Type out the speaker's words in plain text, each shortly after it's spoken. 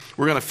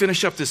we're going to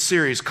finish up this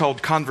series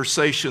called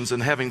Conversations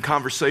and having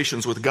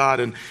conversations with God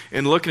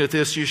and looking at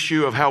this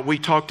issue of how we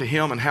talk to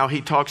Him and how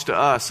He talks to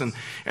us. And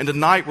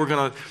tonight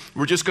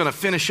we're just going to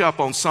finish up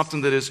on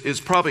something that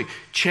is probably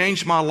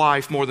changed my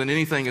life more than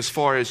anything as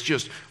far as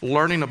just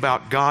learning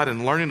about God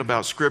and learning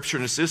about Scripture.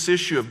 And it's this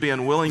issue of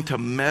being willing to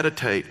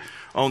meditate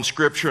on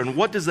Scripture, and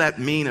what does that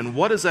mean, and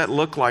what does that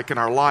look like in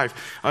our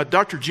life?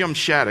 Dr. Jim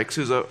Shaddix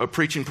is a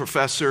preaching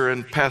professor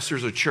and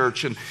pastors a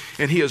church, and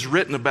he has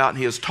written about and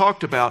he has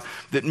talked about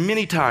that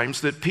many times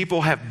that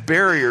people have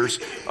barriers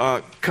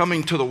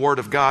coming to the Word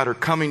of God or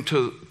coming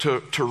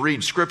to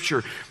read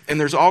Scripture. And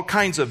there's all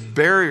kinds of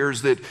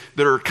barriers that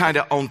are kind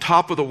of on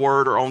top of the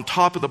Word or on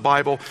top of the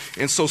Bible.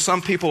 And so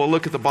some people will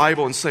look at the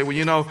Bible and say,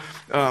 well,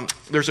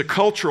 there's a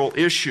cultural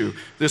issue.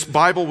 This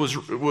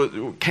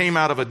Bible came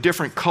out of a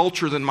different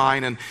culture than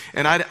mine, and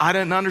I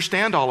didn't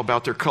understand all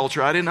about their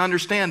culture. I didn't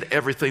understand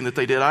everything that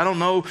they did. I don't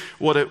know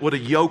what a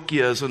yoke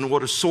is and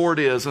what a sword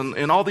is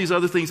and all these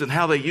other things and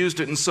how they used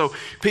it. And so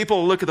people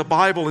will look at the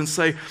Bible and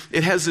say,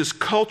 it has this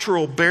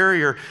cultural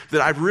barrier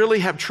that I really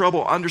have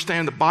trouble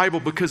understanding the Bible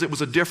because it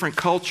was a different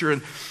culture.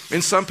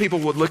 And some people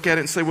would look at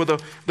it and say, well,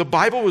 the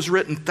Bible was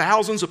written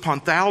thousands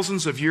upon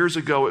thousands of years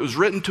ago. It was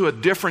written to a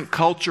different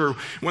culture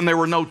when there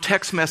were no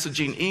text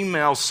messaging,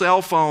 emails,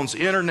 cell phones,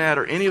 internet,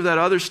 or any of that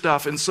other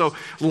stuff. And so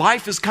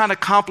life is kind of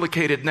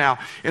complicated now.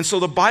 And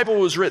so the Bible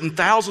was written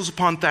thousands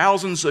upon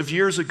thousands of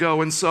years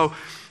ago. And so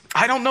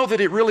I don't know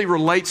that it really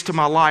relates to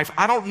my life.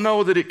 I don't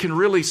know that it can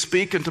really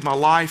speak into my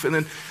life. And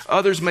then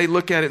others may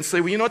look at it and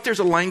say, well, you know what? There's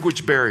a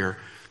language barrier.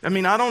 I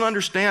mean, I don't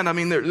understand. I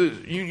mean,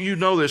 you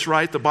know this,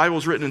 right? The Bible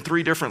is written in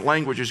 3 different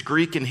languages,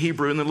 Greek and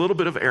Hebrew, and a little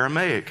bit of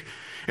Aramaic.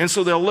 And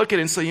so they'll look at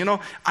it and say,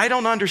 I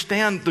don't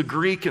understand the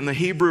Greek and the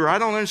Hebrew, or I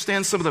don't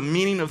understand some of the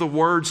meaning of the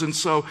words, and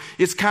so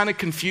it's kind of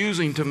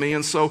confusing to me.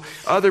 And so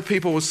other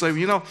people will say,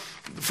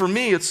 for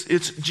me,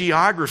 it's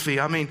geography.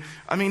 I mean,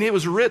 it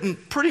was written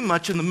pretty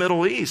much in the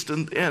Middle East,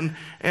 and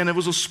it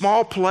was a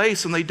small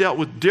place, and they dealt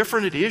with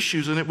different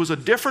issues, and it was a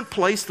different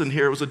place than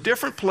here. It was a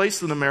different place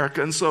than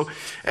America. And so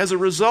as a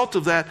result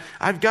of that,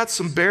 I've got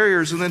some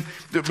barriers, and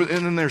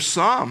then there's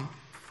some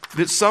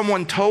that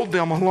someone told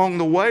them along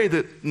the way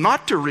that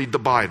not to read the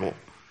Bible,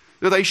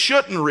 that they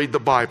shouldn't read the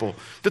Bible,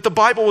 that the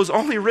Bible was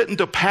only written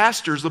to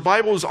pastors, the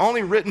Bible was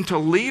only written to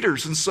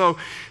leaders. And so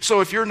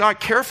if you're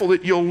not careful,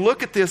 that you'll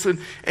look at this and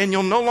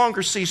you'll no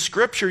longer see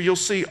Scripture, you'll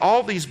see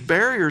all these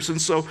barriers. And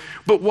so,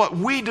 but what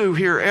we do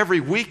here every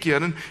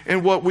weekend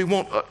and what we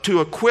want to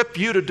equip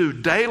you to do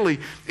daily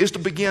is to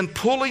begin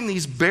pulling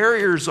these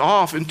barriers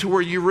off into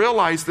where you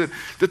realize that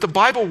the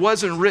Bible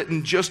wasn't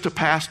written just to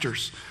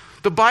pastors.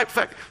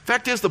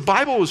 Fact is, the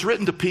Bible was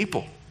written to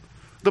people.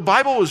 The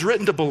Bible was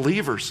written to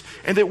believers,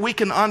 and that we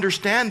can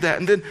understand that.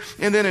 And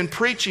then in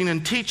preaching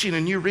and teaching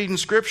and you reading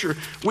Scripture,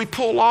 we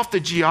pull off the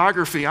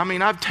geography. I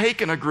mean, I've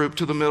taken a group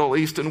to the Middle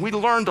East, and we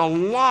learned a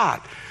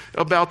lot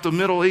about the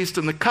Middle East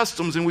and the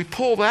customs, and we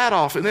pull that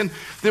off. And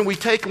then we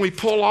take and we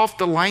pull off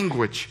the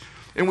language,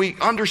 and we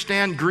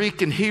understand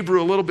Greek and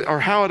Hebrew a little bit,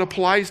 or how it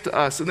applies to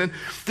us. And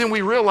then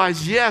we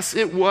realize, yes,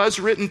 it was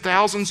written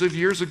thousands of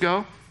years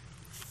ago.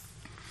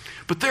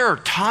 But there are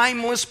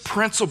timeless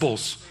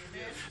principles.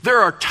 There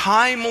are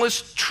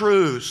timeless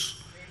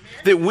truths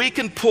that we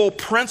can pull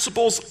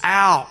principles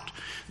out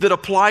that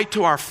apply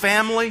to our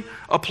family,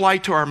 apply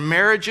to our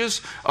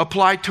marriages,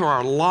 apply to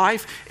our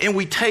life, and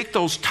we take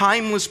those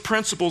timeless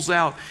principles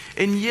out.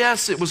 And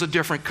yes, it was a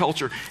different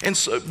culture,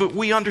 but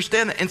we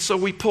understand it, and so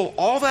we pull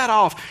all that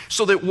off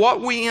so that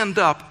what we end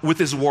up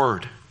with is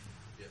Word.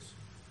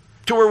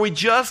 To where we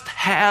just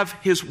have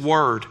His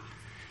Word.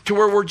 To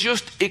where we're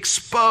just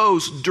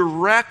exposed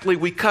directly.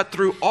 We cut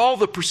through all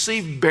the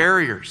perceived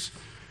barriers.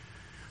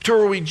 To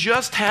where we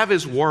just have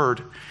His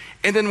Word.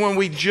 And then when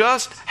we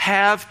just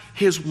have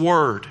His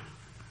Word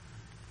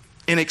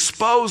and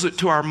expose it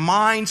to our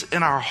minds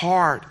and our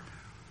heart,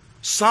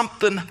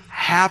 something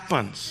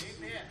happens.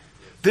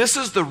 This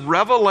is the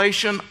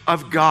revelation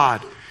of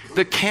God.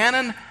 The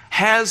canon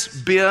has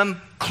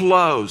been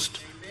closed.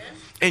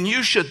 And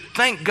you should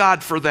thank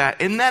God for that.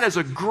 And that is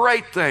a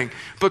great thing.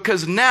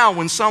 Because now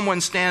when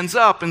someone stands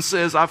up and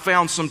says, I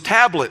found some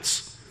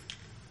tablets,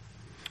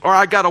 or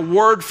I got a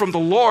word from the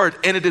Lord,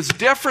 and it is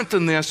different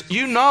than this,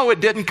 you know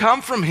it didn't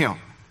come from Him.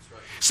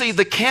 See,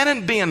 the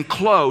canon being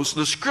closed,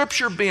 the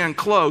Scripture being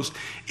closed,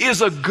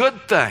 is a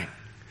good thing.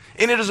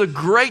 And it is a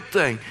great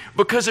thing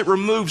because it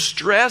removes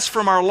stress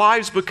from our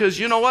lives. Because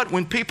you know what?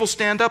 When people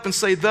stand up and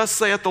say, thus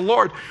saith the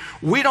Lord,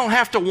 we don't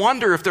have to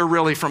wonder if they're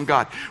really from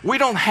God. We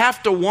don't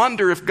have to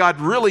wonder if God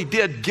really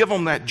did give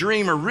them that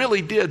dream or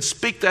really did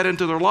speak that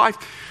into their life.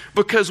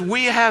 Because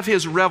we have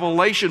His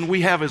revelation,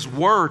 we have His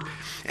Word,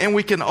 and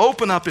we can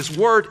open up His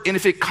Word. And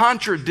if it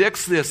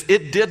contradicts this,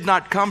 it did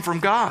not come from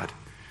God.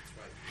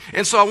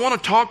 And so I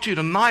want to talk to you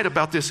tonight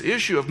about this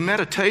issue of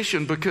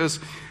meditation, because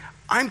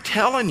I'm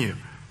telling you,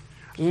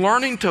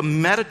 learning to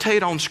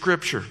meditate on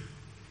Scripture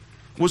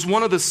was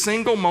one of the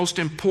single most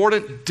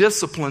important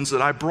disciplines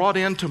that I brought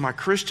into my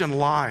Christian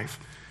life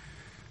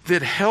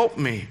that helped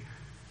me,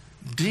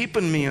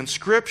 deepen me in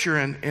Scripture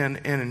and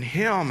in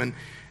Him.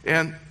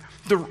 And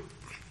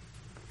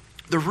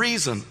The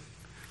reason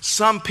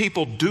some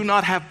people do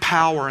not have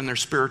power in their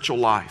spiritual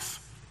life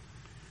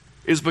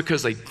is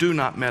because they do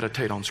not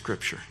meditate on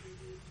Scripture.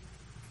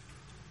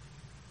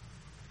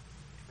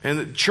 And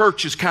the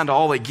church is kind of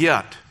all they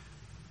get.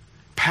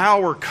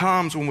 Power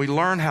comes when we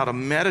learn how to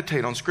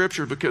meditate on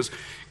Scripture, because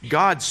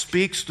God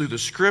speaks through the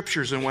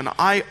Scriptures, and when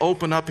I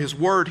open up His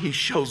Word, He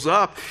shows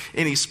up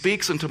and He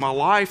speaks into my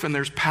life, and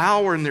there's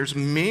power and there's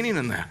meaning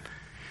in that.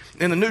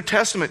 In the New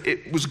Testament,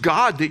 it was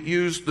God that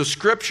used the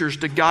Scriptures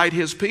to guide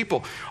His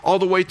people. All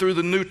the way through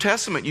the New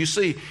Testament, you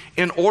see,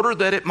 in order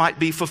that it might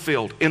be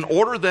fulfilled. In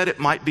order that it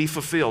might be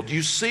fulfilled.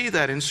 You see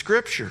that in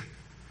Scripture.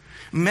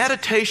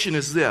 Meditation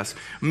is this.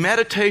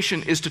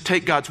 Meditation is to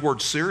take God's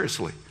Word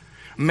seriously.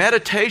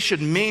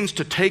 Meditation means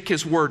to take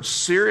His Word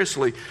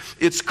seriously.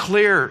 It's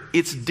clear,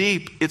 it's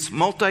deep, it's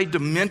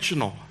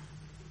multidimensional.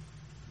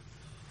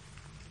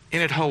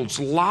 And it holds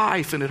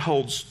life and it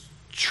holds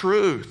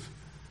truth.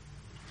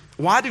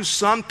 Why do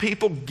some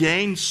people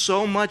gain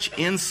so much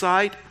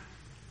insight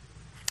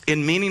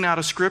and meaning out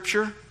of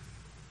Scripture?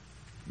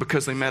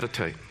 Because they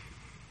meditate.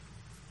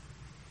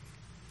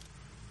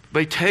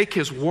 They take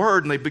His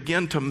Word and they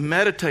begin to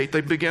meditate.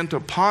 They begin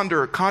to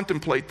ponder or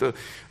contemplate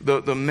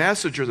the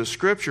message or the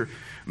Scripture.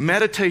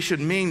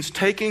 Meditation means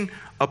taking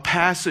a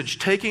passage,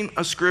 taking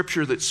a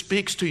Scripture that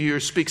speaks to you,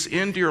 speaks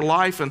into your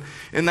life.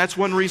 And that's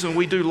one reason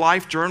we do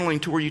life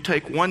journaling, to where you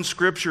take one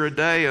Scripture a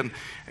day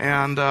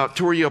and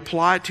to where you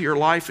apply it to your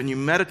life and you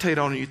meditate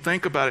on it, you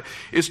think about it,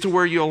 is to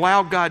where you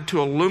allow God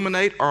to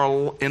illuminate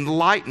or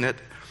enlighten it,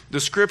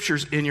 the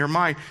Scriptures in your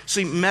mind.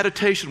 See,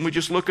 meditation, we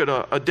just look at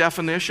a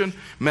definition.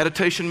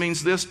 Meditation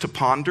means this: to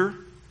ponder,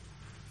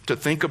 to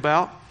think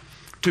about,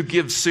 to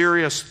give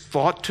serious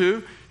thought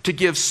to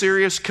give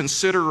serious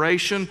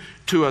consideration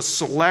to a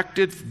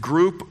selected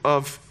group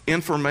of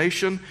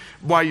information.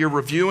 While you're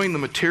reviewing the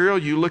material,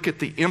 you look at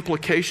the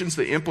implications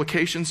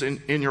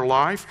in your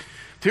life.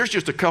 Here's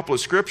just a couple of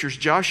scriptures.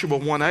 Joshua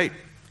 1:8.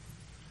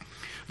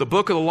 The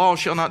book of the law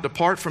shall not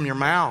depart from your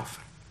mouth,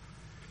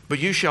 but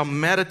you shall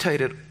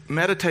meditate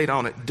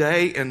on it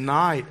day and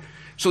night,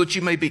 so that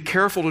you may be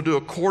careful to do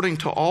according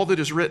to all that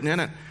is written in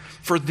it.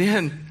 For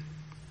then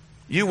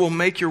you will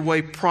make your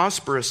way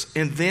prosperous,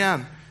 and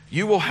then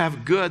you will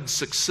have good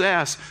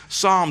success.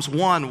 Psalms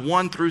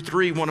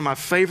 1:1-3, one of my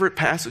favorite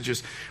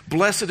passages.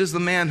 Blessed is the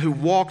man who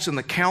walks in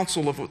the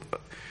counsel of...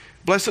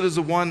 Blessed is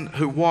the one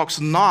who walks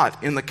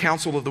not in the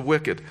counsel of the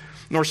wicked,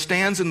 nor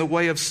stands in the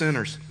way of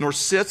sinners, nor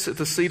sits at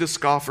the seat of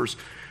scoffers.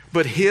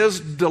 But his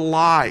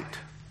delight,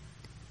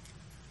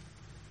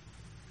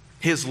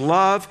 his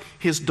love,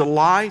 his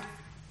delight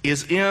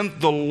is in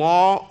the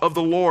law of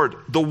the Lord,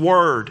 the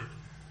Word.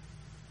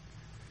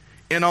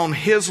 And on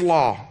His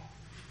law,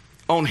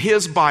 on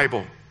His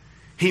Bible,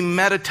 he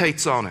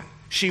meditates on it.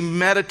 She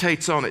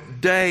meditates on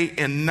it day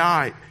and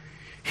night.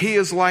 He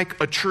is like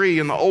a tree.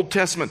 In the Old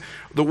Testament,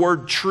 the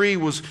word tree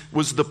was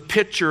the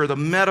picture, the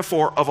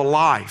metaphor of a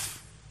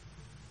life.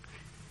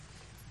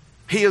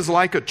 He is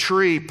like a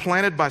tree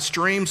planted by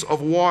streams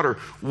of water.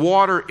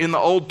 Water in the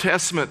Old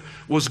Testament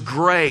was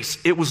grace.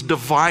 It was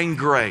divine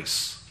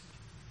grace.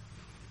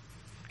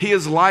 He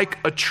is like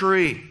a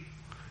tree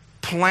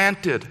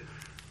planted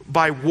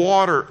by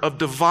water of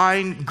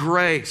divine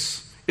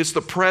grace. It's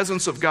the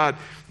presence of God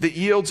that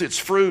yields its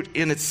fruit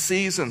in its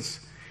seasons,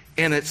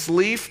 and its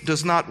leaf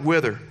does not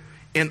wither.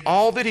 In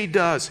all that He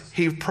does,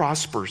 He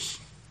prospers.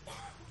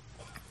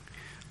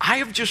 I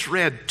have just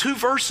read 2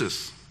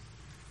 verses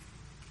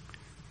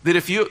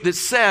that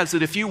says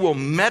that if you will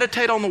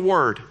meditate on the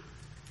Word,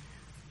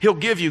 He'll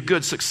give you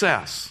good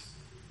success.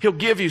 He'll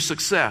give you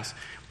success.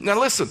 Now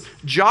listen,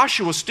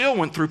 Joshua still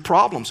went through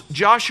problems.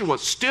 Joshua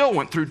still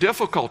went through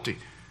difficulty.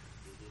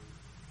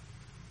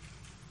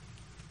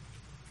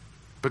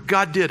 But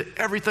God did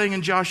everything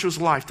in Joshua's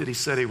life that He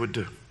said He would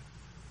do.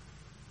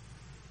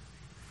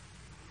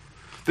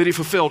 That he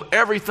fulfilled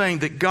everything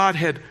that God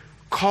had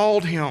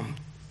called him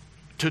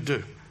to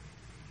do.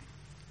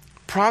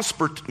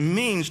 Prosper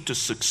means to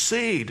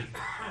succeed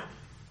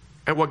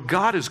at what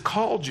God has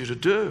called you to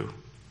do.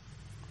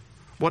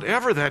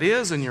 Whatever that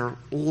is in your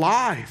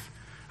life.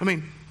 I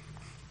mean,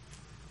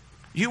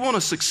 you want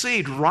to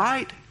succeed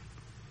right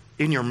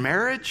in your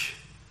marriage,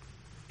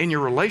 in your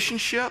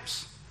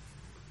relationships,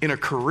 in a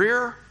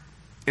career,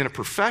 in a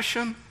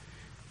profession,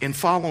 in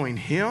following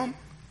Him.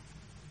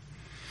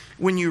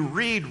 When you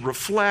read,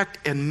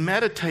 reflect, and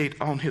meditate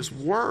on His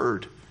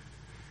Word,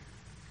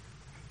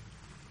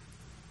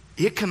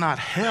 it cannot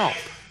help.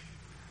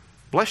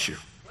 Bless you.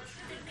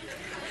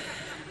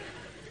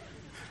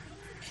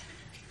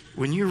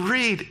 When you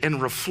read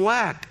and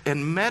reflect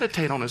and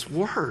meditate on His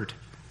Word,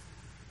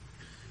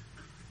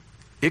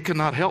 it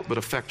cannot help but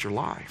affect your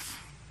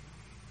life.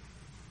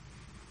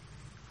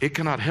 It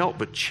cannot help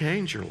but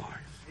change your life.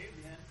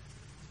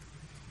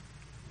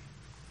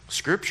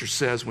 Scripture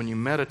says when you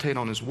meditate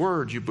on His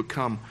Word, you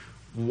become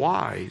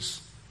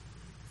wise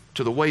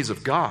to the ways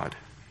of God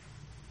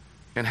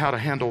and how to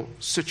handle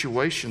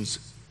situations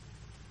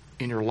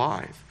in your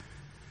life.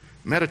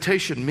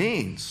 Meditation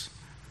means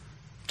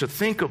to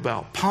think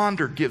about,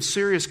 ponder, give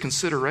serious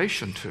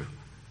consideration to.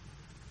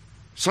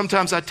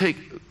 Sometimes I take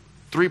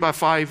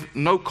 3x5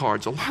 note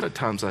cards. A lot of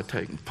times I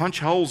take them, punch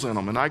holes in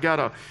them, and I got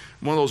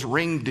one of those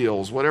ring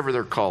deals, whatever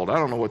they're called. I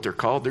don't know what they're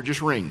called. They're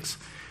just rings.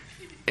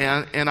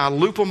 And I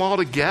loop them all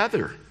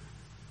together.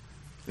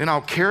 And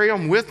I'll carry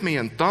them with me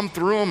and thumb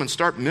through them and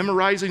start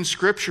memorizing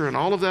Scripture and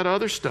all of that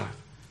other stuff.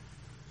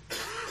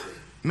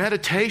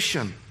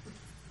 Meditation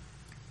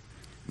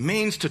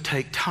means to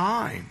take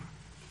time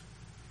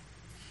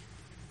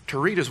to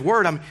read His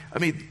Word. I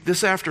mean,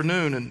 this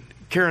afternoon, and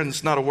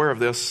Karen's not aware of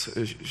this.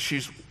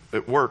 She's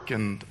at work,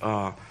 and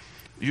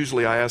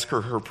usually I ask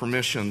her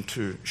permission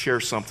to share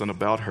something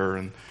about her.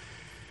 And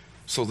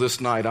so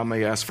this night I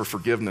may ask for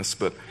forgiveness,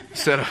 but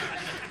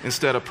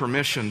instead of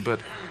permission.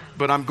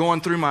 But I'm going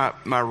through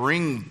my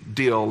ring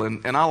deal,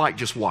 and I like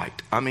just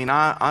white. I mean,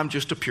 I'm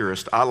just a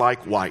purist. I like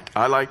white.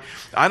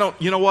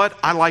 You know what?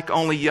 I like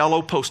only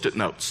yellow Post-it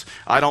notes.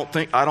 I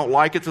don't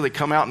like it till they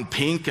come out in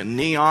pink and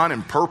neon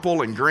and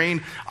purple and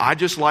green. I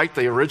just like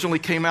they originally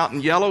came out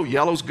in yellow.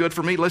 Yellow's good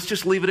for me. Let's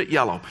just leave it at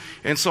yellow.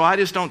 And so I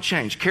just don't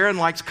change. Karen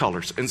likes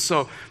colors. And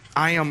so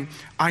I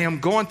am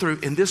going through,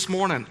 and this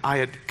morning I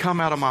had come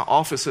out of my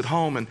office at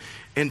home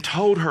and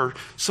told her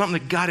something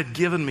that God had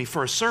given me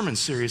for a sermon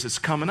series that's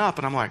coming up.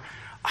 And I'm like,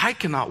 I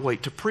cannot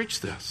wait to preach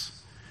this.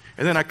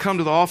 And then I come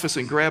to the office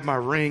and grab my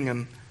ring.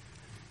 And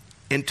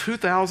in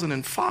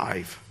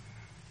 2005,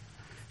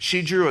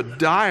 she drew a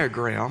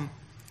diagram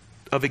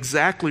of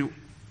exactly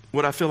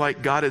what I feel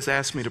like God has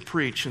asked me to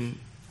preach. And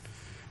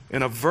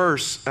in a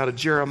verse out of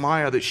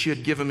Jeremiah that she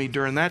had given me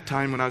during that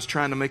time when I was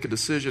trying to make a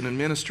decision in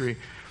ministry.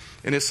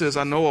 And it says,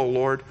 I know, O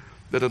Lord,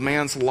 that a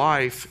man's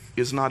life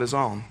is not his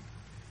own.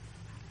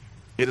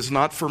 It is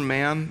not for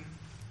man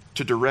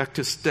to direct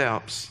his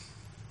steps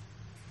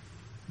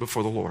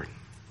before the Lord.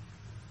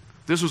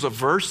 This was a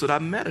verse that I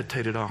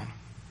meditated on.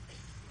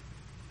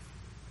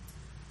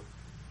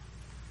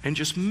 And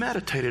just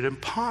meditated and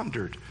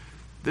pondered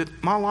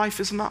that my life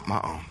is not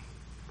my own.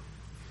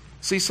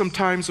 See,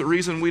 sometimes the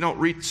reason we don't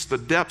reach the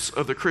depths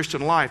of the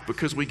Christian life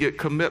because we get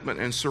commitment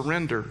and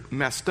surrender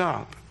messed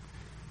up.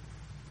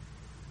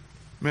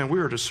 Man, we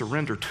are to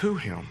surrender to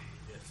Him.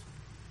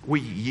 We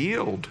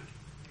yield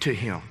to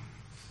Him.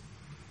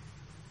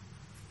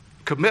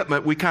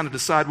 Commitment, we kind of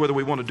decide whether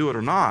we want to do it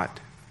or not.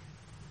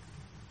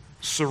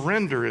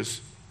 Surrender is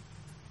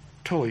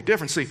totally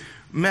different. See,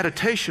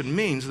 meditation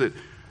means that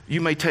you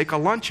may take a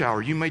lunch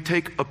hour. You may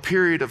take a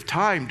period of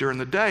time during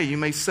the day. You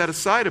may set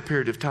aside a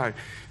period of time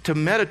to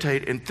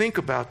meditate and think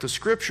about the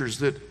Scriptures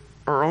that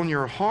are on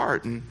your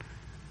heart. And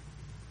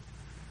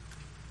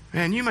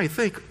you may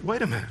think,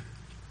 wait a minute.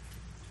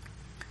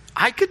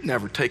 I could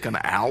never take an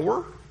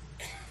hour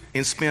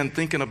and spend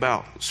thinking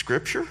about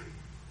Scripture.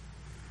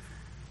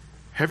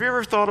 Have you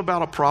ever thought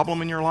about a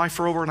problem in your life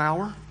for over an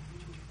hour?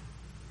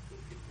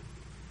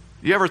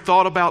 You ever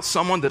thought about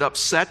someone that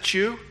upset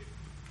you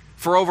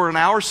for over an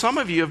hour? Some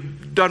of you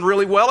have done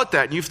really well at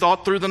that, and you've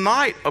thought through the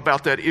night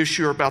about that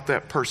issue or about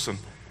that person.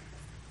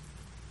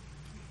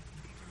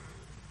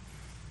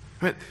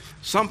 But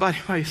somebody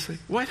may say,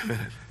 wait a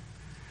minute.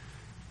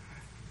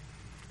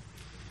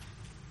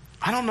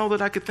 I don't know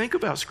that I could think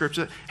about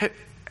Scripture.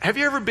 Have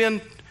you ever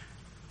been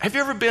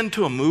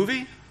to a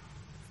movie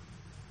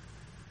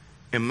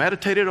and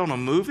meditated on a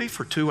movie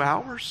for 2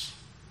 hours?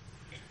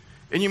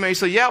 And you may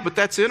say, yeah, but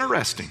that's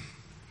interesting.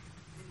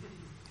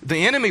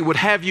 The enemy would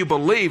have you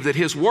believe that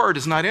his word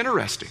is not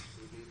interesting.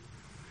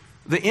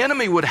 The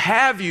enemy would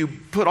have you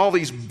put all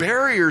these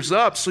barriers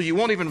up so you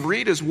won't even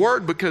read his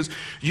word because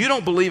you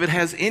don't believe it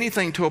has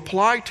anything to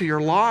apply to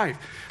your life.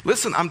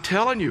 Listen, I'm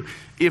telling you,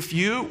 if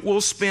you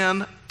will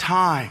spend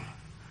time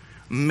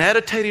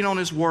meditating on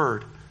his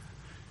word,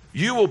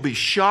 you will be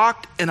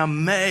shocked and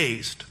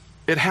amazed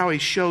at how he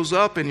shows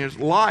up in your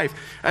life.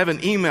 I have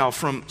an email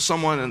from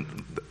someone,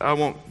 and I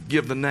won't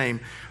give the name,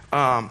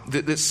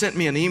 that sent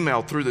me an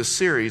email through this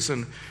series,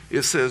 and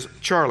it says,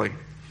 Charlie,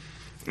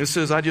 it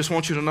says, I just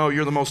want you to know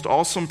you're the most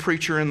awesome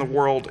preacher in the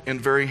world and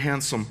very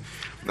handsome.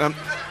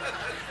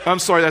 I'm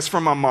sorry, that's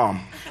from my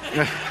mom.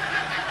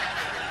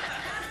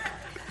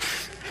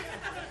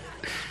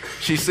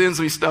 She sends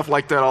me stuff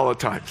like that all the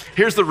time.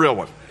 Here's the real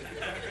one.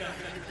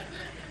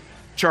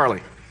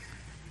 Charlie,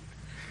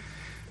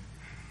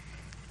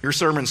 your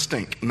sermons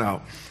stink.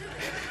 No.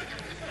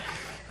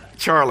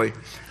 Charlie,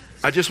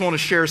 I just want to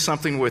share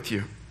something with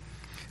you.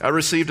 I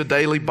received a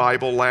daily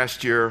Bible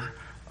last year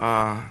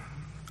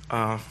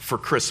for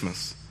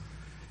Christmas.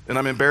 And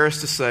I'm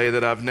embarrassed to say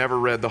that I've never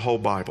read the whole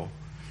Bible.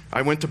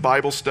 I went to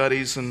Bible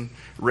studies and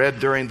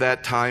read during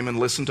that time and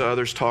listened to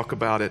others talk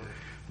about it.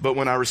 But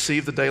when I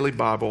received the daily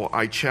Bible,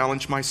 I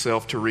challenged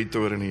myself to read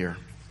through it in a year.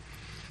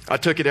 I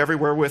took it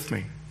everywhere with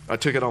me. I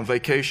took it on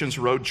vacations,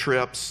 road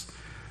trips,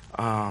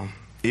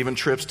 even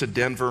trips to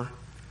Denver.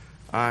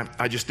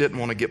 I just didn't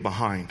want to get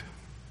behind.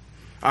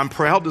 I'm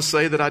proud to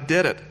say that I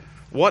did it.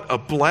 What a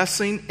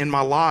blessing in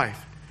my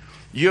life.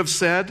 You have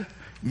said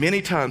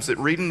many times that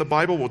reading the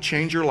Bible will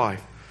change your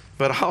life,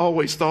 but I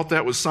always thought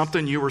that was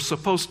something you were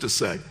supposed to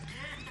say.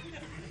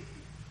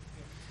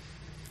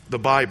 The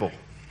Bible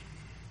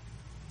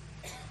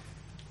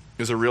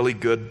is a really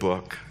good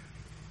book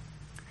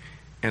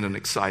and an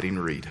exciting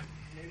read.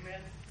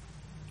 Amen.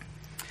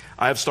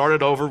 I have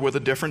started over with a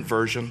different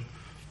version.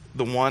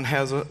 The one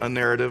has a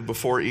narrative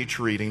before each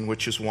reading,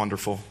 which is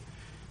wonderful.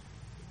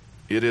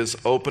 It is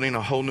opening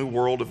a whole new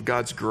world of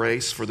God's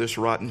grace for this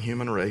rotten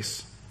human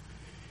race.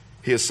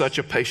 He is such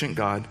a patient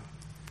God.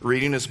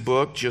 Reading his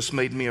book just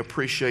made me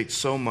appreciate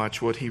so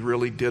much what he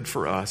really did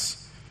for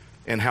us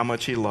and how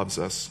much he loves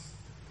us.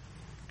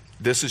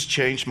 This has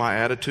changed my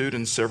attitude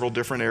in several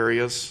different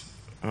areas,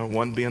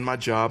 one being my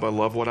job. I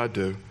love what I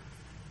do,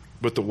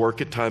 but the work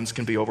at times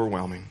can be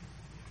overwhelming.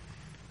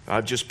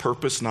 I've just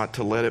purposed not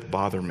to let it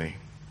bother me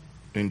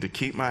and to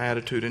keep my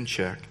attitude in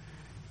check,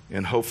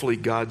 and hopefully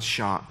God's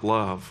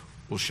love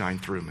will shine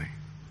through me.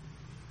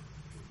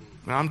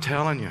 Now, I'm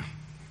telling you,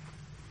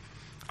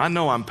 I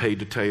know I'm paid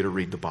to tell you to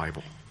read the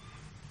Bible.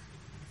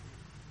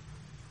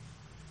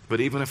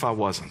 But even if I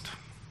wasn't,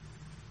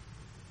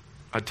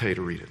 I'd tell you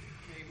to read it.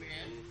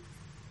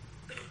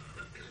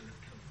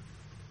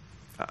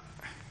 Amen.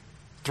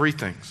 3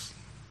 things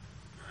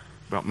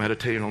about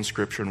meditating on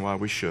Scripture and why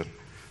we should.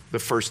 The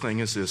first thing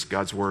is this: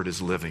 God's Word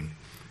is living.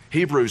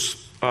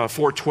 Hebrews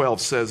 4:12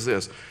 says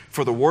this: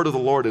 "For the word of the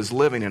Lord is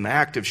living and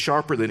active,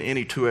 sharper than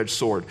any two-edged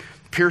sword,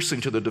 piercing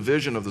to the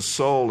division of the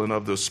soul and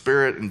of the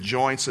spirit and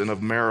joints and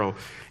of marrow,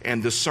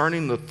 and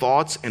discerning the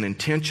thoughts and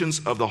intentions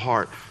of the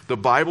heart." The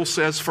Bible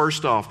says,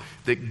 first off,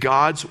 that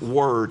God's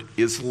Word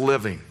is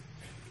living.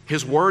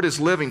 His Word is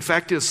living.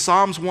 Fact is,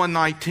 Psalms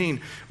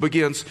 119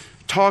 begins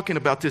talking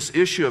about this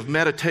issue of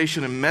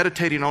meditation and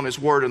meditating on His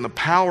Word and the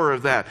power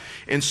of that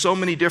in so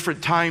many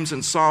different times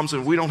in Psalms,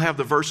 and we don't have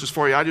the verses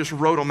for you. I just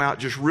wrote them out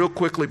just real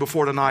quickly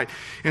before tonight.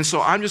 And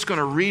so I'm just going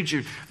to read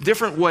you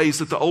different ways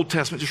that the Old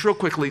Testament, just real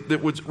quickly,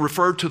 that would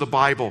refer to the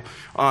Bible.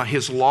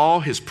 His law,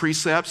 His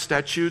precepts,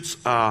 statutes,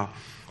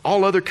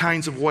 all other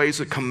kinds of ways,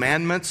 the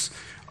commandments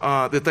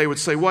that they would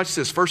say. Watch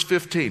this, verse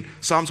 15,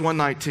 Psalms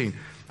 119.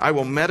 "I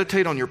will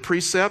meditate on your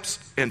precepts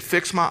and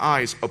fix my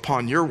eyes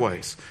upon your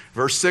ways."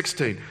 Verse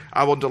 16,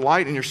 "I will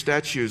delight in your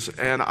statutes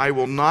and I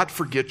will not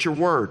forget your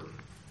word.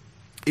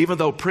 Even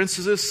though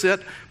princes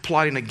sit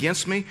plotting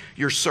against me,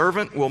 your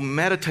servant will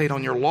meditate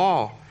on your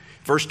law."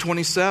 Verse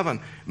 27,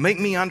 "Make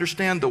me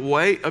understand the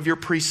way of your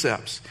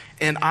precepts,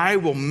 and I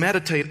will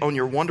meditate on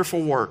your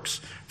wonderful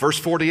works." Verse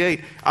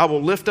 48, "I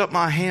will lift up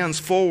my hands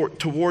forward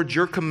toward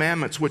your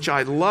commandments, which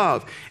I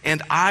love,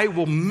 and I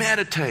will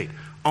meditate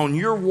on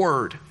your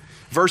word."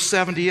 Verse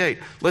 78,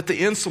 "Let the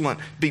insolent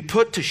be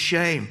put to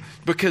shame,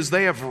 because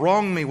they have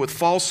wronged me with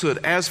falsehood.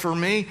 As for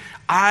me,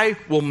 I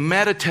will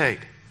meditate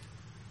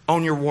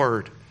on your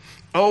word.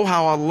 Oh,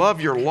 how I love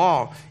your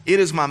law.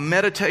 It is my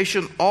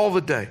meditation all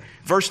the day."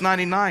 Verse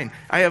 99,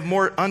 "I have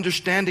more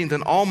understanding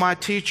than all my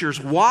teachers."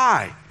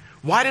 Why?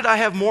 Why did they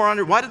have more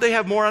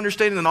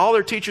understanding than all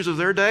their teachers of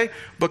their day?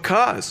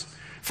 Because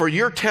for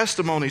your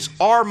testimonies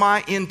are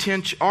my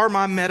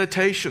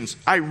meditations.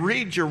 I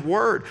read your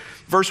word.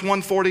 Verse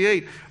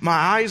 148, "My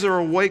eyes are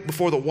awake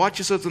before the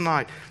watches of the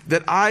night,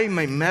 that I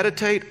may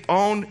meditate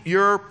on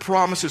your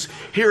promises."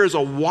 Here is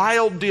a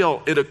wild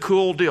deal and a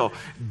cool deal.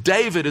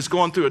 David is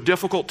going through a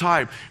difficult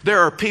time.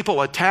 There are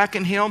people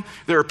attacking him.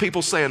 There are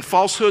people saying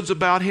falsehoods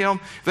about him.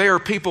 There are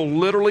people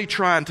literally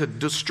trying to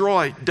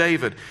destroy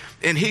David.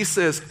 And he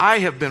says, "I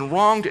have been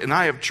wronged and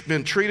I have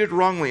been treated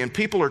wrongly. And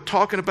people are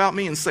talking about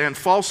me and saying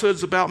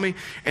falsehoods about me,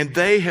 and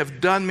they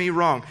have done me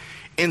wrong.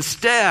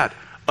 Instead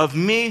of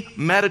me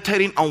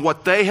meditating on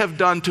what they have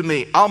done to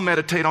me, I'll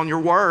meditate on your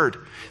word."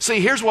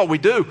 See, here's what we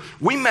do.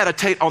 We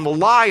meditate on the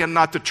lie and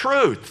not the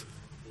truth.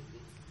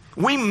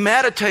 We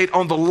meditate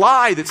on the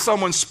lie that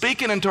someone's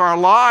speaking into our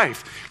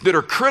life, that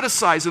are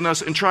criticizing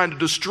us and trying to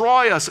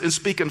destroy us and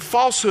speaking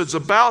falsehoods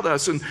about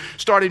us and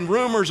starting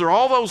rumors or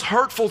all those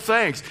hurtful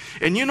things.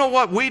 And you know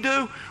what we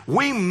do?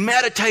 We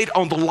meditate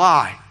on the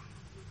lie.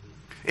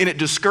 And it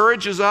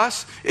discourages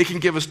us. It can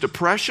give us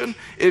depression.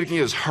 It can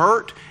give us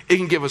hurt. It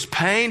can give us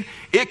pain.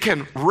 It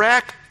can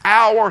wreck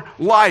our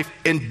life.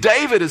 And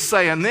David is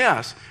saying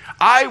this: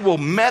 "I will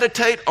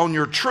meditate on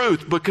your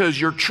truth,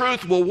 because your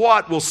truth will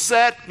what? Will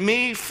set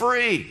me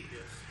free."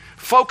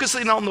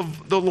 Focusing on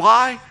the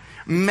lie,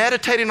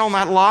 meditating on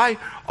that lie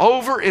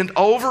over and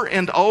over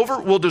and over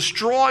will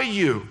destroy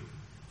you.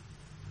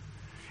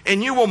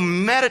 And you will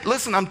meditate.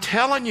 Listen, I'm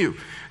telling you,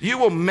 you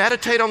will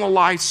meditate on the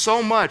lie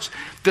so much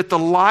that the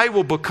lie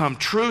will become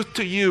truth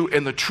to you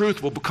and the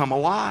truth will become a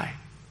lie.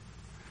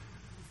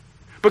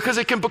 Because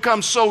it can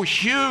become so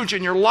huge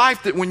in your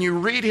life that when you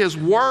read His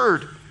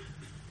Word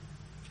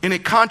and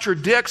it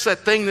contradicts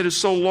that thing that is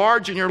so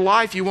large in your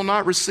life, you will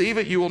not receive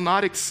it, you will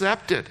not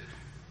accept it.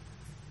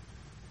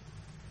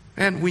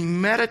 And we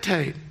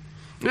meditate.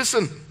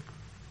 Listen.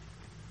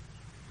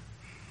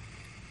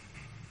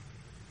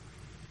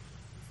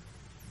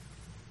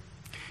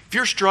 If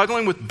you're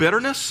struggling with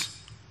bitterness,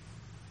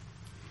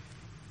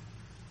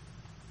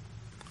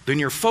 then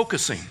you're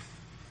focusing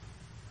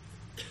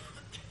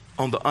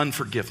on the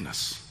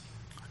unforgiveness.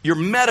 You're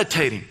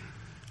meditating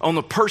on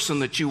the person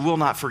that you will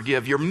not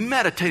forgive. You're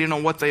meditating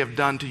on what they have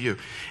done to you.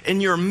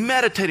 And you're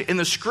meditating, and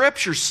the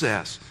Scripture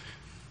says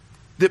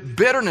that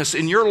bitterness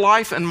in your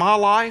life and my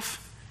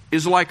life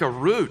is like a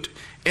root,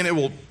 and it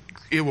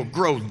will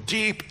grow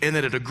deep, and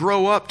that it'll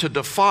grow up to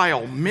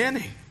defile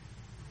many.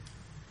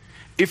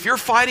 If you're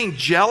fighting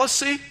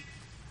jealousy,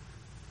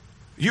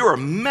 you are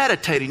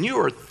meditating, you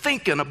are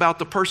thinking about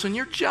the person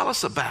you're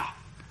jealous about.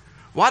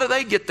 Why do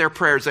they get their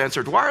prayers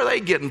answered? Why are they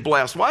getting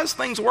blessed? Why is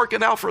things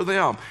working out for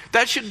them?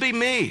 That should be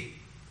me.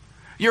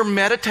 You're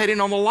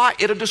meditating on the lie.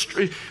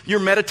 You're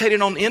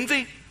meditating on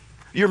envy.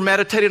 You're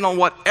meditating on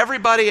what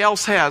everybody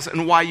else has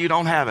and why you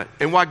don't have it,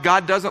 and why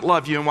God doesn't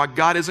love you and why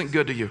God isn't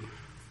good to you.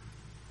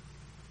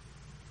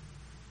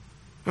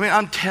 I mean,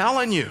 I'm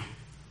telling you,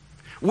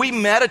 we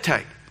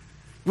meditate.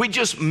 We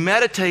just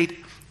meditate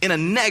in a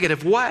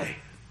negative way.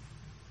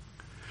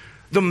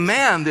 The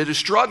man that is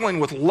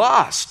struggling with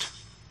lust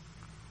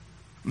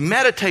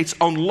meditates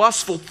on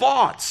lustful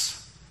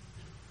thoughts.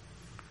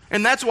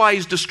 And that's why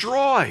he's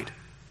destroyed.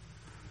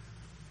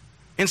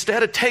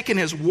 Instead of taking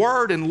his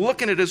word and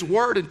looking at his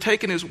word and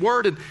taking his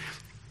word and...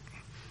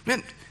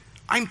 Man,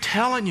 I'm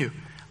telling you,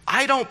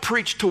 I don't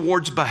preach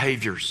towards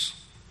behaviors.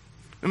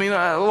 I mean,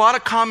 a lot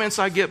of comments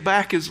I get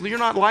back is, you're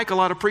not like a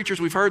lot of preachers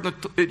we've heard.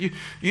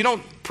 You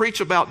don't preach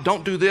about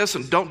don't do this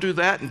and don't do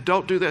that and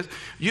don't do this.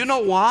 You know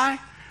why?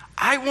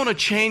 I want to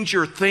change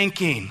your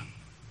thinking.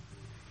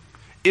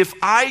 If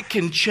I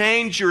can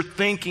change your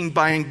thinking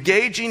by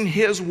engaging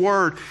His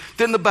Word,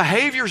 then the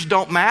behaviors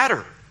don't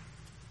matter.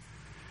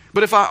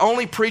 But if I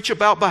only preach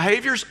about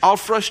behaviors, I'll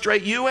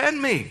frustrate you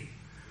and me,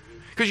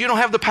 because you don't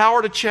have the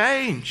power to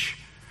change.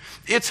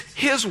 It's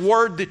His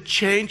Word that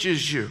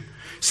changes you.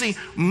 See,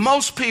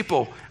 most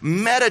people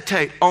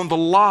meditate on the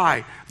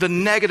lie, the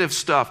negative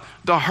stuff,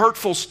 the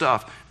hurtful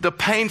stuff, the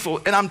painful.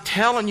 And I'm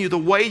telling you, the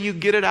way you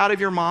get it out of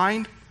your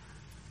mind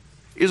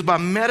is by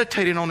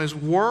meditating on His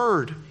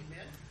Word.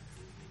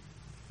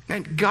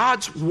 And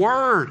God's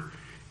Word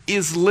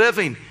is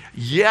living.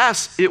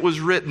 Yes, it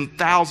was written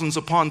thousands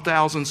upon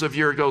thousands of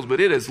years ago, but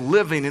it is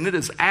living and it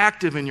is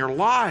active in your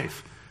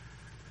life.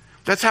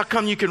 That's how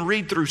come you can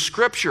read through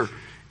Scripture,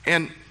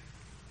 and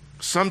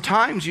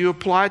sometimes you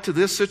apply it to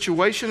this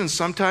situation, and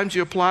sometimes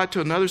you apply it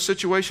to another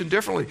situation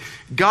differently.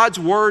 God's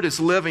Word is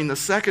living. The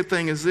second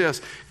thing is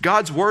this: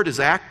 God's Word is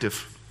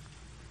active.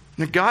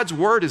 Now, God's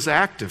Word is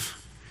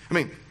active. I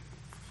mean,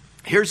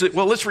 here's it.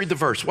 Well, let's read the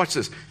verse. Watch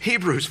this.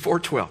 Hebrews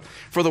 4:12.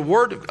 For the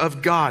Word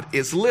of God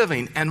is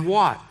living and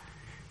what?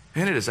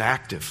 And it is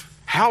active.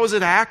 How is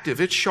it active?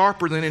 It's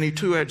sharper than any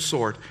two-edged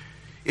sword.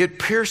 It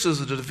pierces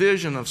the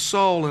division of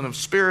soul and of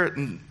spirit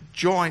and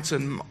joints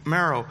and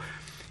marrow.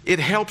 It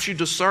helps you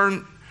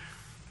discern,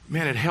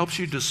 it helps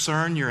you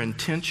discern your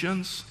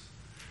intentions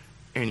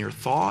and your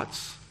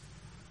thoughts.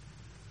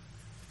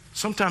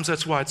 Sometimes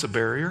that's why it's a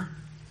barrier,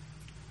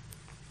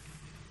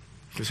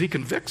 because He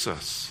convicts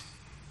us.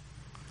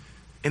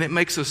 And it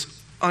makes us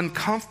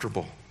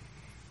uncomfortable.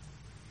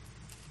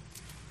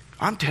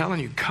 I'm telling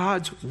you,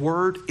 God's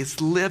Word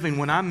is living.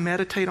 When I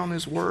meditate on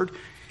His Word,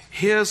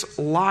 His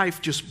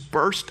life just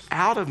bursts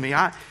out of me.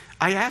 I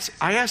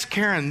asked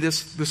Karen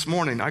this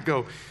morning. I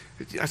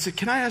said,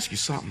 can I ask you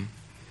something?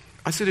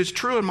 I said, it's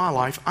true in my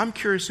life. I'm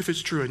curious if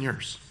it's true in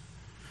yours.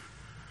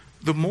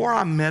 The more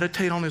I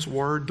meditate on His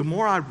Word, the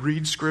more I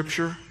read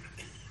Scripture,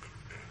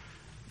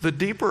 the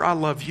deeper I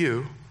love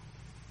you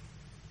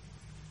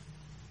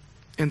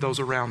and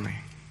those around me.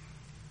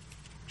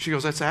 She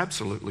goes, that's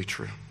absolutely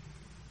true.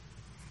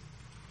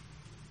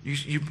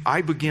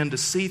 I begin to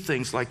see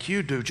things like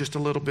you do, just a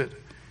little bit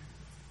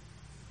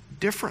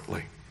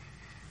differently.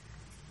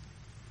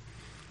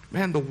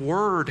 Man, the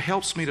Word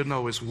helps me to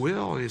know His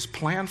will, His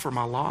plan for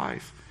my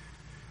life.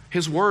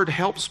 His Word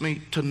helps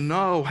me to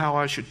know how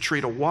I should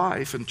treat a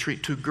wife and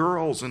treat two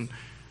girls and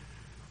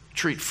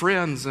treat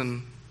friends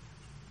and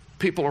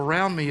people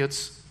around me.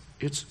 It's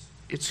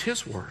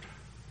His Word.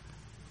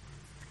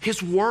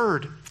 His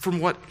Word, from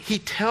what He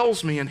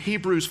tells me in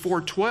Hebrews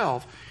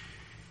 4:12,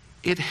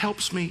 it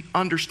helps me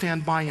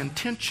understand my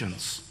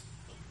intentions.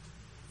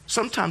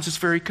 Sometimes it's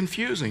very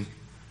confusing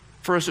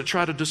for us to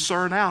try to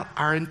discern out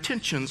our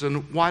intentions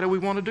and why do we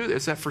want to do this?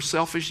 Is that for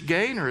selfish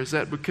gain, or is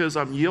that because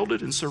I'm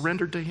yielded and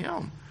surrendered to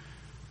Him?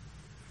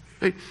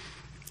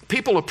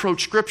 People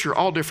approach Scripture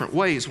all different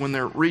ways when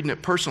they're reading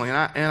it personally, and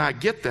I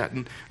get that.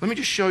 And let me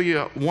just show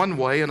you one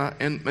way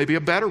and maybe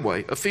a better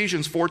way.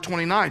 Ephesians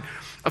 4:29.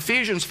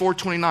 Ephesians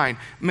 4:29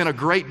 meant a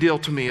great deal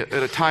to me at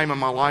a time in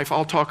my life.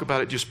 I'll talk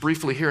about it just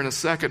briefly here in a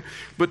second.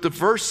 But the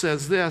verse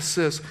says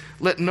this,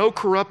 let no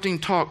corrupting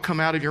talk come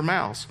out of your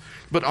mouths,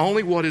 but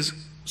only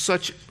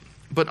such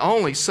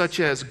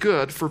as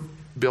good for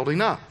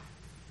building up,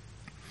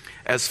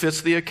 as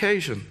fits the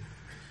occasion,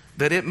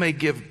 that it may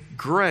give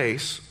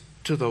grace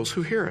to those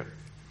who hear it.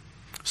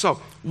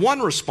 So, one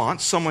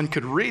response, someone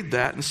could read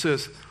that and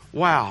says,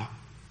 wow,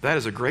 that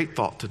is a great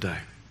thought today.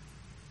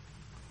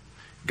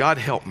 God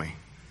help me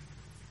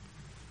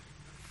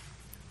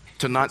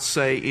to not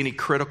say any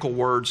critical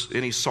words,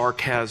 any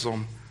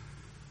sarcasm.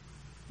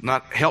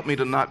 Help me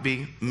to not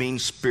be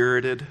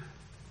mean-spirited.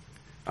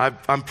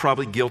 I'm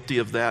probably guilty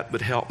of that,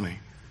 but help me.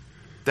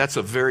 That's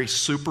a very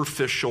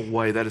superficial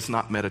way. That is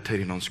not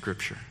meditating on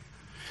Scripture.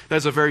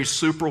 That's a very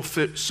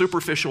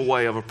superficial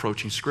way of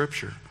approaching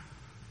Scripture.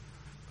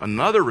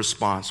 Another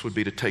response would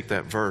be to take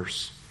that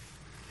verse,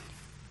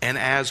 and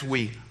as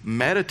we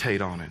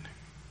meditate on it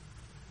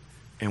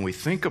and we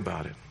think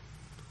about it,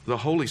 the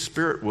Holy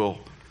Spirit will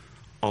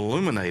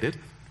illuminate it,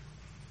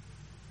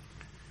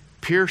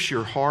 pierce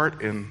your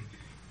heart and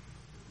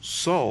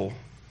soul,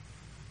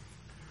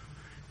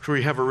 where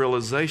you have a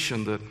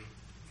realization that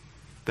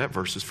that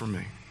verse is for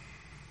me.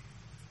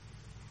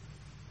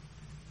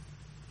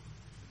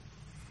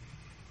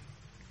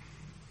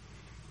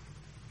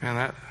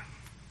 And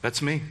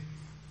that's me.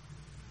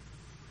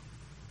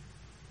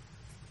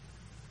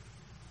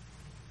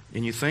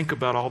 And you think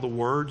about all the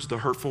words, the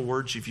hurtful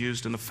words you've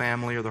used in the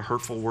family, or the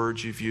hurtful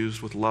words you've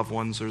used with loved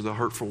ones, or the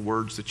hurtful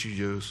words that you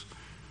use.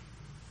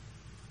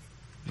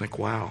 Think,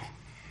 wow,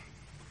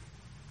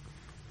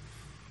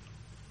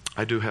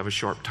 I do have a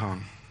sharp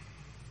tongue.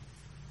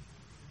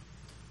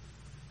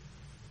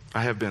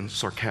 I have been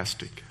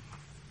sarcastic.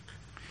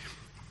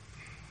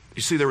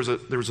 You see, there was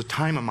a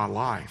time in my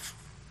life,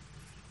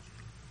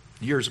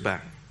 years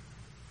back,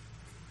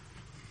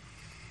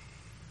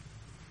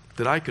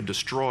 that I could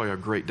destroy a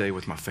great day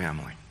with my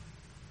family.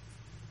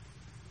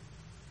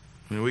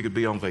 I mean, we could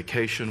be on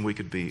vacation, we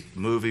could be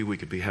movie, we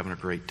could be having a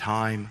great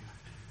time.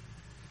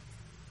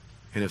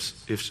 And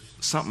if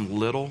something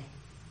little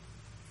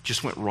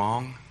just went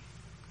wrong,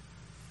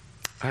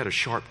 I had a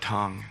sharp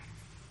tongue,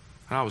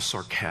 and I was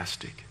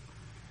sarcastic.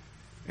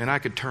 And I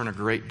could turn a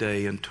great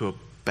day into a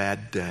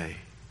bad day.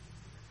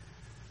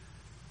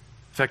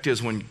 Fact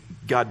is, when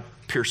God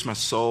pierced my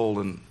soul,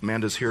 and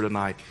Amanda's here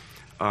tonight,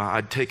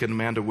 I'd taken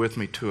Amanda with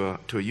me to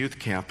a youth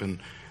camp, and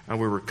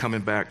we were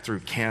coming back through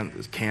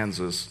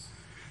Kansas,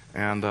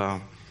 and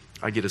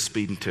I get a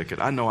speeding ticket.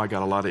 I know I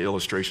got a lot of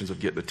illustrations of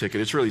getting a ticket.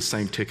 It's really the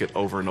same ticket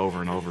over and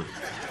over and over.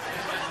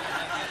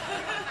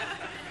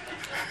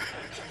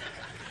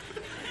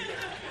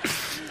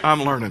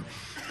 I'm learning.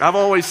 I've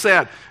always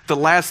said the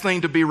last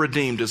thing to be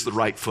redeemed is the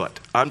right foot.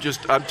 I'm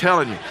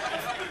telling you.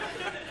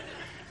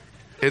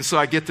 And so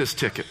I get this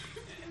ticket.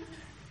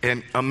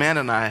 And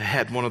Amanda and I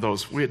had one of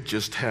those. We had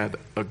just had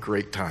a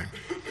great time.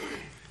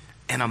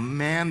 And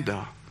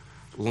Amanda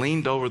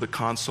leaned over the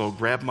console,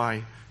 grabbed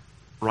my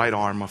right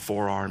arm, my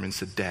forearm, and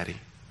said, "Daddy,"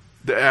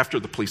 after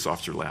the police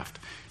officer left.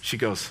 She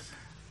goes,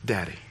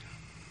 "Daddy,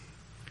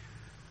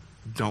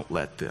 don't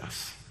let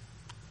this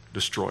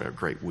destroy a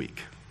great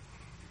week.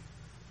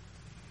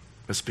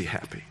 Let's be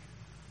happy."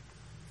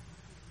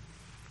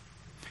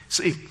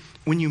 See,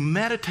 when you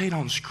meditate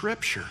on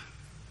Scripture,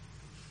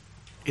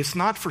 it's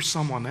not for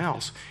someone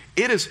else.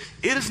 It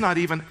is not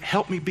even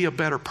help me be a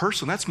better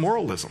person. That's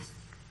moralism.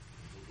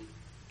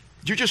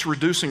 You're just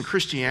reducing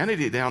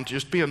Christianity down to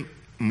just being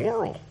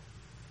moral.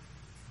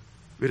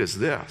 It is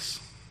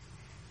this.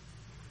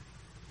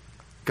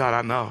 God,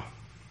 I know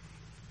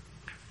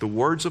the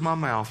words of my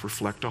mouth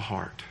reflect a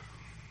heart.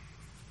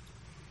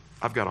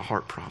 I've got a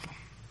heart problem.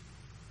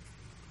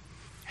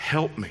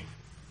 Help me.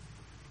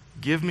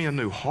 Give me a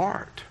new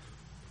heart.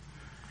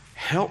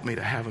 Help me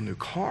to have a new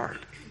heart.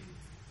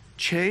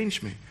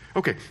 Change me.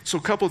 Okay, so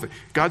a couple of things.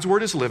 God's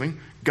Word is living.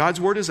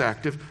 God's Word is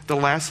active. The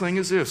last thing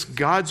is this.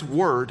 God's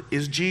Word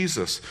is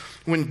Jesus.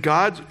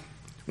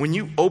 When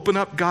you open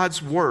up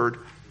God's Word,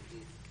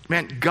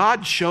 man,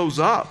 God shows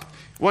up.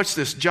 Watch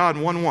this,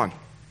 John 1:1.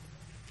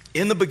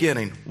 In the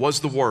beginning was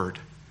the Word,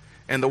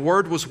 and the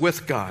Word was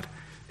with God,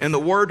 and the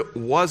Word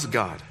was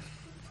God.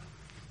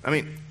 I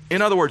mean,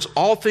 in other words,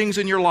 all things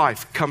in your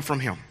life come from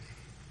Him.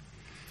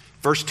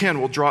 Verse 10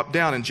 will drop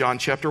down in John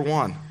chapter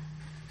 1.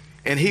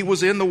 And He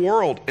was in the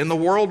world, and the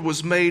world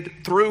was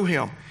made through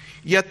Him.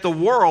 Yet the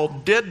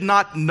world did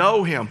not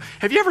know Him.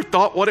 Have you ever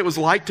thought what it was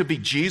like to be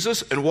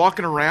Jesus and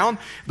walking around,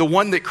 the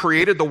one that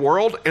created the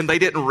world, and they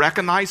didn't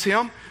recognize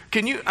Him?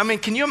 Can you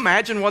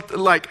imagine what,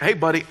 like, hey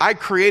buddy, I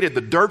created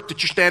the dirt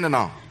that you're standing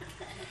on.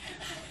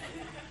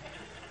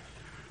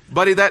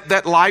 Buddy,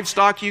 that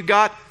livestock you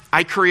got,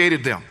 I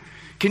created them.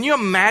 Can you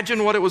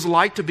imagine what it was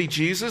like to be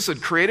Jesus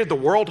and created the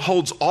world,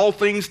 holds all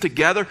things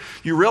together?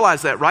 You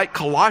realize that, right?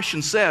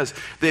 Colossians says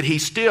that He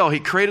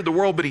created the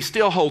world, but He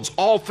still holds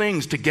all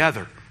things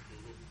together.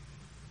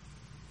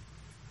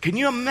 Can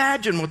you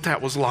imagine what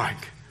that was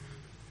like?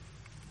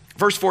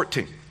 Verse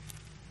 14.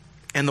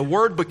 And the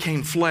Word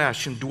became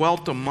flesh and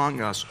dwelt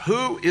among us.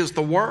 Who is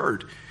the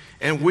Word?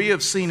 And we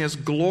have seen His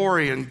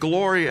glory, and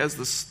glory as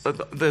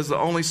the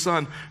only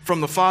Son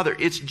from the Father.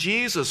 It's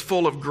Jesus,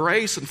 full of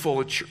grace and full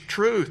of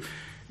truth.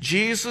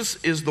 Jesus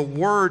is the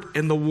Word,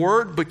 and the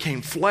Word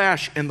became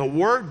flesh, and the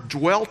Word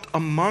dwelt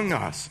among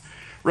us.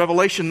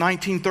 Revelation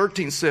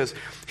 19:13 says,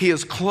 He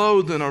is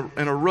clothed in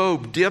a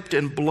robe dipped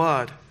in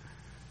blood.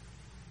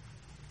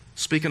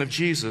 Speaking of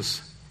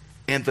Jesus,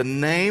 and the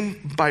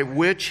name by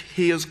which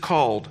He is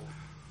called,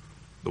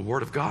 the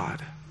Word of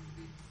God.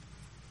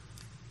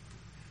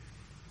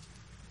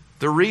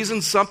 The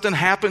reason something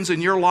happens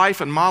in your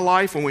life and my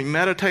life when we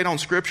meditate on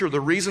Scripture,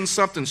 the reason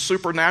something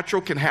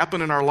supernatural can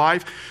happen in our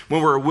life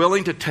when we're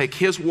willing to take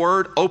His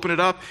Word, open it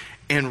up,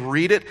 and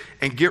read it,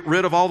 and get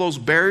rid of all those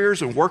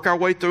barriers and work our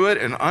way through it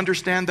and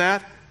understand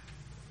that,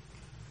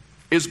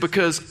 is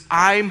because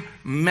I'm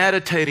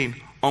meditating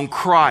on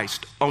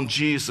Christ, on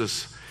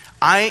Jesus.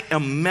 I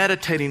am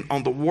meditating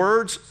on the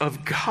words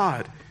of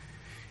God.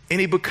 And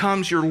He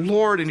becomes your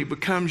Lord and He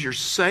becomes your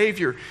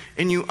Savior.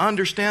 And you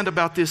understand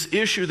about this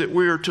issue that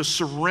we are to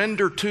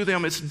surrender to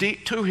them. It's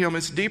deep to Him.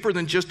 It's deeper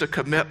than just a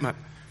commitment.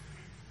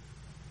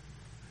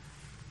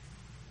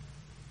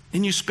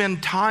 And you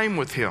spend time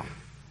with Him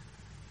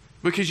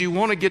because you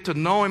want to get to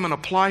know Him and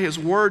apply His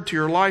Word to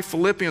your life.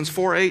 Philippians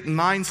 4, 8, and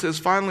 9 says,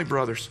 finally,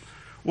 brothers,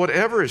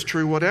 whatever is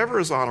true, whatever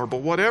is honorable,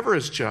 whatever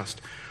is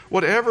just,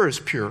 whatever is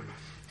pure,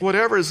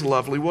 whatever is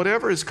lovely,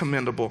 whatever is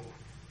commendable,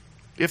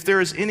 if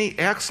there is any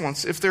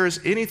excellence, if there is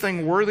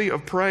anything worthy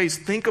of praise,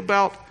 think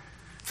about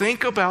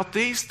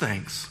these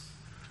things.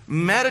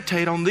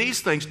 Meditate on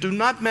these things. Do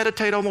not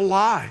meditate on the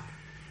lie.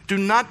 Do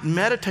not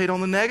meditate on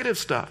the negative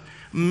stuff.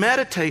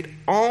 Meditate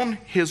on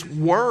His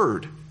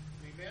Word.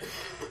 Amen.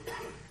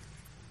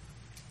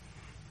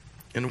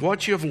 And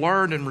what you have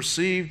learned and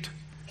received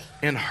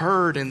and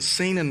heard and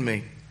seen in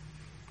me.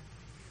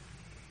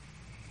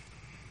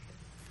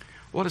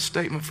 What a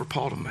statement for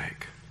Paul to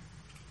make.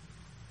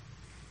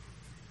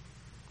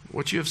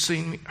 What you have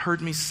seen,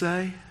 heard me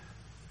say,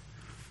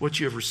 what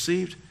you have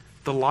received,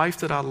 the life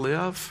that I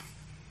live,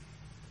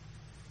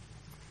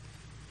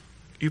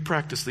 you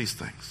practice these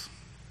things.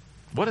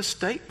 What a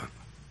statement.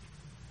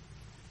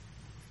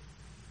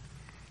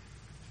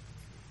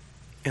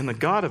 And the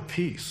God of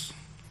peace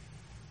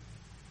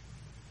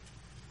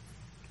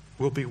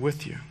will be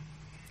with you.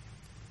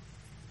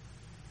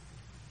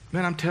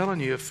 Man, I'm telling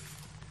you,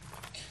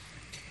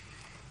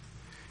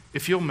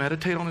 if you'll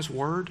meditate on His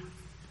Word,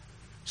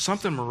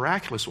 something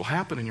miraculous will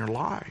happen in your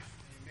life.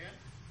 Amen.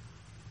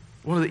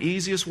 One of the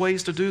easiest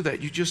ways to do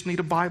that, you just need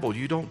a Bible.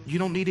 You don't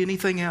need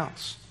anything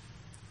else.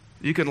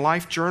 You can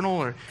life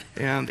journal,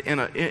 and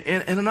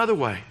another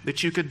way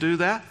that you could do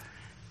that,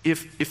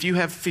 if you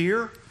have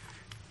fear,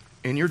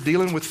 and you're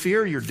dealing with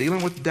fear, you're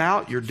dealing with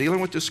doubt, you're dealing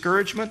with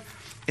discouragement,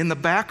 in the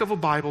back of a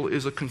Bible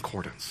is a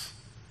concordance.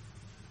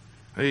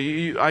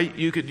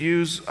 You could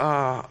use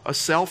a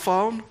cell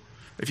phone.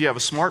 If you have a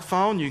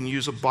smartphone, you can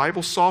use a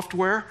Bible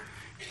software,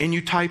 and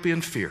you type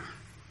in fear.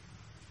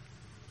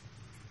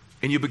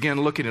 And you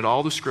begin looking at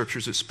all the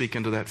scriptures that speak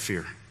into that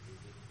fear.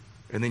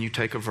 And then you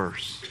take a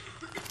verse.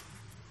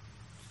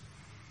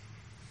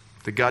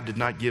 That God did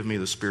not give me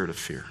the spirit of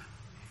fear,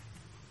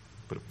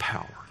 but of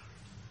power.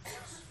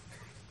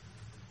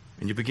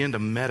 And you begin to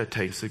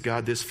meditate and say,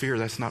 God, this fear,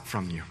 that's not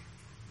from you.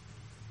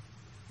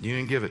 You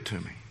didn't give it to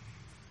me.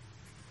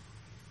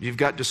 You've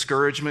got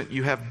discouragement.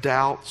 You have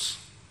doubts.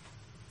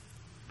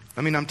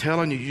 I mean, I'm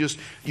telling you,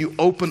 you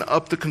open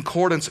up the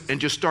concordance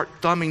and just start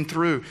thumbing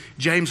through.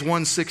 James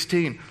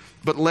 1:16.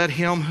 But let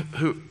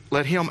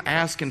him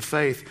ask in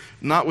faith,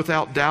 not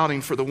without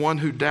doubting, for the one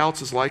who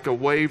doubts is like a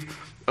wave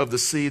of the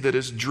sea that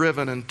is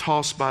driven and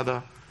tossed by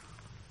the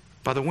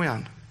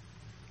wind.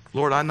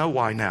 Lord, I know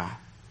why now.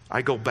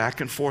 I go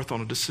back and forth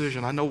on a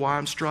decision. I know why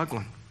I'm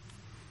struggling.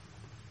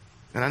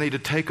 And I need to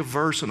take a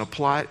verse and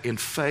apply it in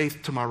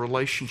faith to my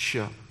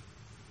relationship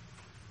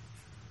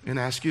and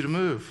ask you to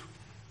move.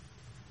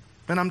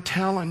 And I'm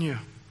telling you,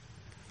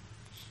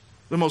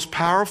 the most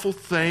powerful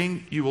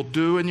thing you will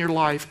do in your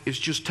life is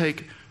just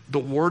take the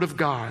Word of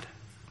God,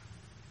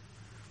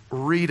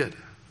 read it,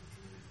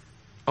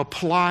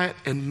 apply it,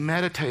 and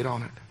meditate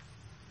on it.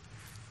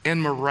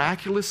 And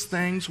miraculous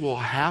things will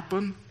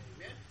happen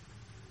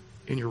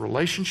in your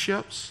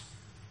relationships,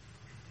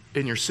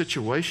 in your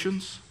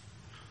situations.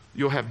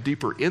 You'll have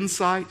deeper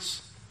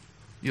insights.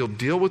 You'll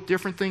deal with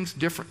different things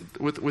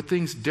with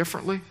things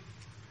differently.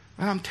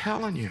 And I'm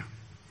telling you,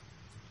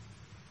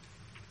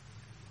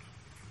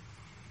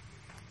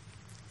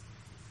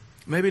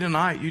 maybe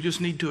tonight you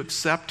just need to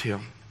accept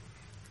Him.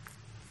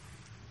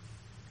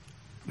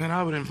 Then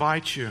I would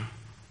invite you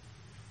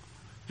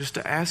just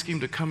to ask Him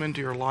to come into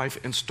your life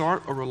and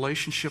start a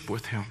relationship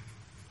with Him.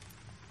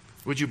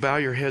 Would you bow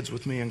your heads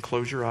with me and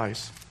close your eyes?